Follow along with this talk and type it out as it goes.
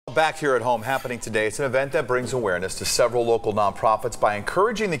Back here at home happening today, it's an event that brings awareness to several local nonprofits by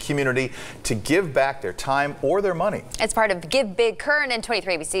encouraging the community to give back their time or their money. It's part of Give Big Kern, and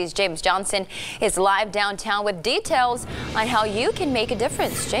 23 ABC's James Johnson is live downtown with details on how you can make a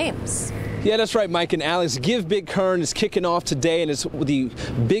difference. James. Yeah, that's right, Mike and Alex. Give Big Kern is kicking off today, and it's the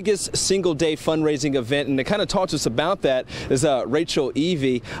biggest single-day fundraising event. And to kind of talk to us about that is Rachel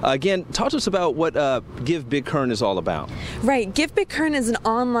Evie. Again, talk to us about what Give Big Kern is all about. Right. Give Big Kern is an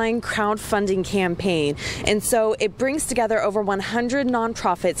online crowdfunding campaign, and so it brings together over 100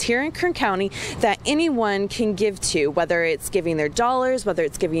 nonprofits here in Kern County that anyone can give to, whether it's giving their dollars, whether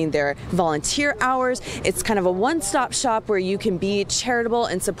it's giving their volunteer hours. It's kind of a one-stop shop where you can be charitable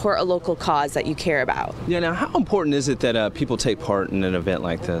and support a local cause that you care about. Yeah, now how important is it that people take part in an event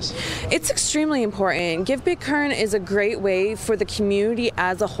like this? It's extremely important. Give Big Kern is a great way for the community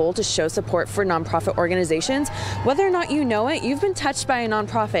as a whole to show support for nonprofit organizations. Whether or not you know it, you've been touched by a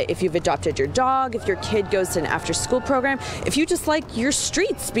nonprofit. If you've adopted your dog, if your kid goes to an after-school program, if you just like your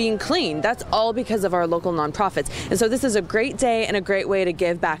streets being clean, that's all because of our local nonprofits. And so this is a great day and a great way to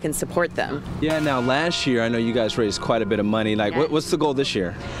give back and support them. Yeah, now last year I know you guys raised quite a bit of money. Like, what's the goal this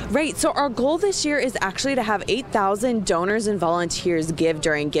year? Right, so our goal this year is actually to have 8,000 donors and volunteers give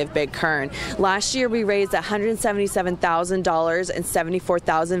during Give Big Kern. Last year we raised $177,000 and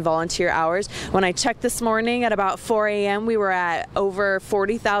 74,000 volunteer hours. When I checked this morning at about 4 a.m. we were at over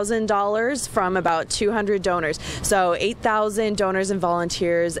 $40,000 from about 200 donors. So 8,000 donors and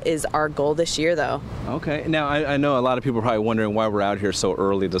volunteers is our goal this year, though. Okay, now I know a lot of people are probably wondering why we're out here so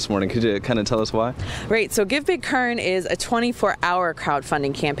early this morning. Could you kind of tell us why? Right, so Give Big Kern is a 24-hour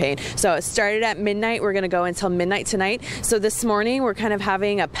crowdfunding campaign. So it started at midnight. We're going to go until midnight tonight. So this morning we're kind of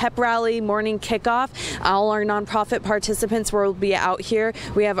having a pep rally morning kickoff. All our nonprofit participants will be out here.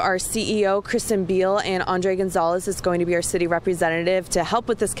 We have our CEO Kristen Beal and Andre Gonzalez is going to be our city representative to help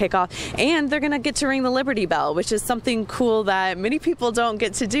with this kickoff, and they're going to get to ring the Liberty Bell, which is something cool that many people don't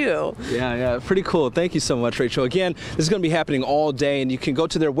get to do. Yeah, pretty cool. Thank you so much, Rachel. Again, this is going to be happening all day, and you can go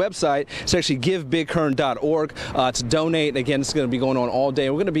to their website. It's actually givebigkern.org to donate. Again, this is going to be going on all day.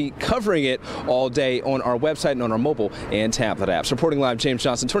 We're going to be covering it all day on our website and on our mobile and tablet apps. Reporting live, James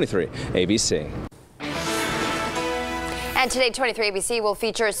Johnson, 23 ABC. And today, 23 ABC will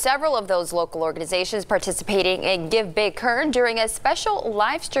feature several of those local organizations participating in Give Big Kern during a special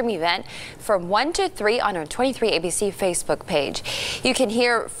live stream event from 1 to 3 on our 23 ABC Facebook page. You can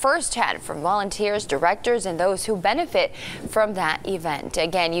hear firsthand from volunteers, directors, and those who benefit from that event.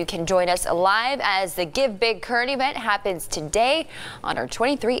 Again, you can join us live as the Give Big Kern event happens today on our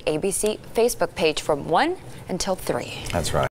 23 ABC Facebook page from 1 until 3. That's right.